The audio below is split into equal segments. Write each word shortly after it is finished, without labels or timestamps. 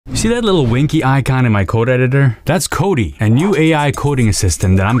See that little winky icon in my code editor? That's Cody, a new AI coding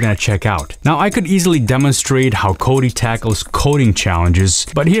assistant that I'm gonna check out. Now, I could easily demonstrate how Cody tackles coding challenges,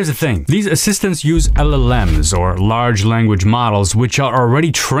 but here's the thing. These assistants use LLMs, or large language models, which are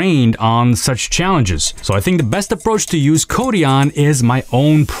already trained on such challenges. So I think the best approach to use Cody on is my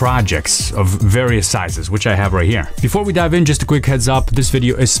own projects of various sizes, which I have right here. Before we dive in, just a quick heads up, this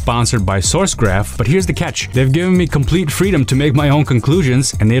video is sponsored by SourceGraph, but here's the catch. They've given me complete freedom to make my own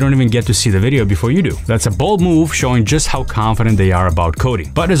conclusions, and they don't even get to see the video before you do. That's a bold move showing just how confident they are about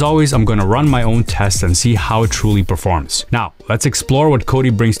coding. But as always, I'm gonna run my own tests and see how it truly performs. Now, let's explore what Cody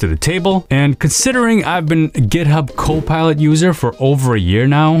brings to the table. And considering I've been a GitHub Copilot user for over a year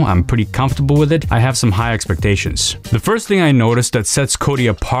now, I'm pretty comfortable with it. I have some high expectations. The first thing I noticed that sets Cody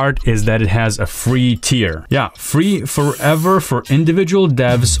apart is that it has a free tier. Yeah, free forever for individual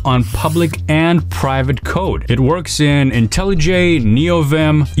devs on public and private code. It works in IntelliJ,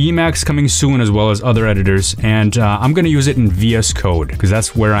 NeoVim, Emacs coming soon, as well as other editors, and I'm gonna use it in VS Code because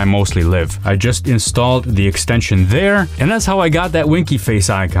that's where I mostly live. I just installed the extension there, and that's how I got that winky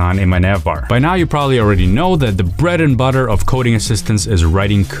face icon in my navbar. By now you probably already know that the bread and butter of coding assistants is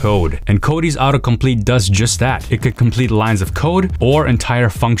writing code, and Cody's autocomplete does just that. It could complete lines of code or entire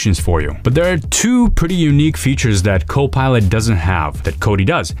functions for you. But there are two pretty unique features that Copilot doesn't have that Cody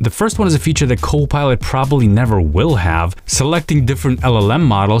does. The first one is a feature that Copilot probably never will have: selecting different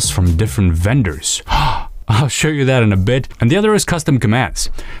LLM models from different vendors. I'll show you that in a bit. And the other is custom commands.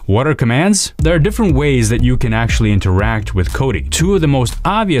 What are commands? There are different ways that you can actually interact with Cody. Two of the most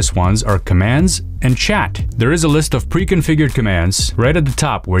obvious ones are commands and chat. There is a list of pre-configured commands right at the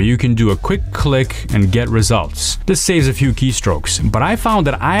top where you can do a quick click and get results. This saves a few keystrokes, but I found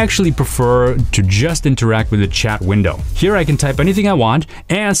that I actually prefer to just interact with the chat window. Here I can type anything I want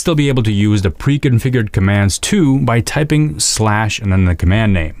and still be able to use the pre-configured commands too by typing / and then the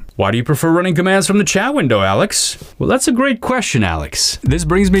command name. Why do you prefer running commands from the chat window, Alex? Well, that's a great question, Alex. This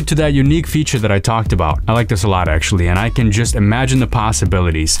brings me to that unique feature that I talked about. I like this a lot, actually, and I can just imagine the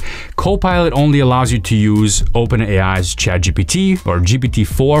possibilities. Copilot only allows you to use OpenAI's ChatGPT or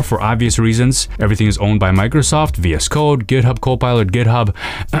GPT-4 for obvious reasons. Everything is owned by Microsoft, VS Code, GitHub Copilot, GitHub,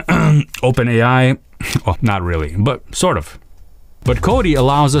 OpenAI. Well, not really, but sort of. But Cody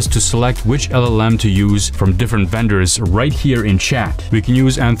allows us to select which LLM to use from different vendors right here in chat. We can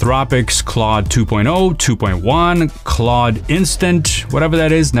use Anthropic's Claude 2.0, 2.1, Claude Instant, whatever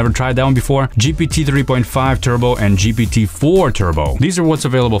that is, never tried that one before, GPT 3.5 Turbo, and GPT 4 Turbo. These are what's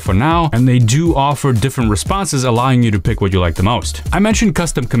available for now, and they do offer different responses, allowing you to pick what you like the most. I mentioned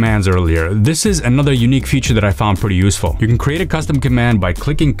custom commands earlier. This is another unique feature that I found pretty useful. You can create a custom command by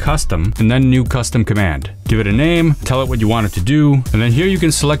clicking custom and then new custom command. Give it a name, tell it what you want it to do, and then here you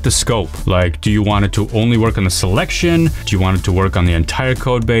can select the scope. Like, do you want it to only work on the selection? Do you want it to work on the entire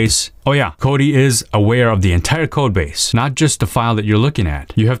code base? Oh yeah, Cody is aware of the entire code base, not just the file that you're looking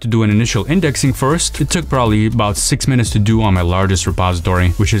at. You have to do an initial indexing first. It took probably about 6 minutes to do on my largest repository,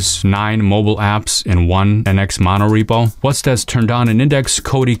 which is 9 mobile apps in one NX mono repo. Once that's turned on in index,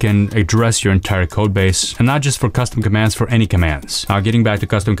 Cody can address your entire code base, and not just for custom commands, for any commands. Now, getting back to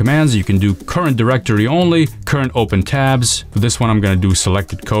custom commands, you can do current directory only, current open tabs. For this one, I'm gonna do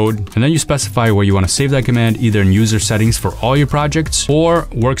selected code, and then you specify where you want to save that command, either in user settings for all your projects or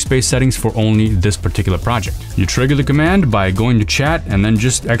workspace settings for only this particular project. You trigger the command by going to chat and then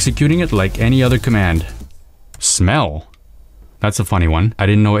just executing it like any other command. Smell. That's a funny one. I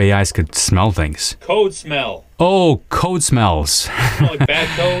didn't know AIs could smell things. Code smell. Oh, code smells. Like bad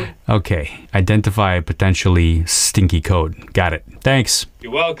code? Okay, identify potentially stinky code. Got it. Thanks.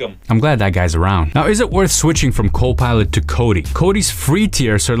 You're welcome. I'm glad that guy's around. Now, is it worth switching from Copilot to Cody? Cody's free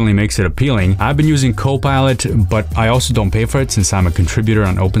tier certainly makes it appealing. I've been using Copilot, but I also don't pay for it since I'm a contributor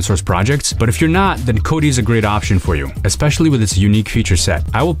on open source projects. But if you're not, then Cody is a great option for you, especially with its unique feature set.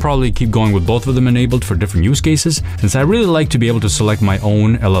 I will probably keep going with both of them enabled for different use cases, since I really like to be able to select my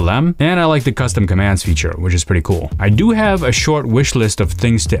own LLM, and I like the custom commands feature, which is pretty cool. I do have a short wish list of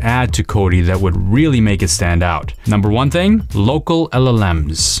things to add to Cody that would really make it stand out. Number one thing, local LLMs.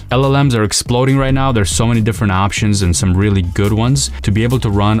 LLMs are exploding right now. There's so many different options and some really good ones. To be able to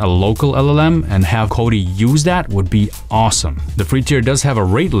run a local LLM and have Cody use that would be awesome. The free tier does have a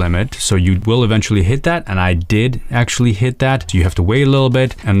rate limit, so you will eventually hit that, and I did actually hit that. So you have to wait a little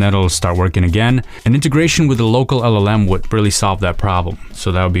bit and then it'll start working again. An integration with a local LLM would really solve that problem,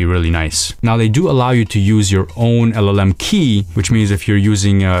 so that would be really nice. Now, they do allow you to use your your own LLM key, which means if you're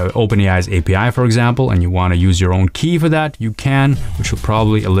using OpenAI's API, for example, and you want to use your own key for that, you can, which will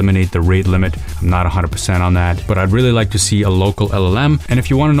probably eliminate the rate limit. I'm not 100% on that, but I'd really like to see a local LLM. And if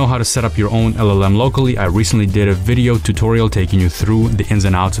you want to know how to set up your own LLM locally, I recently did a video tutorial taking you through the ins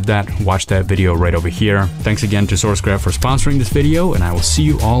and outs of that. Watch that video right over here. Thanks again to SourceGraph for sponsoring this video, and I will see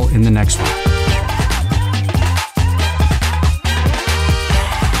you all in the next one.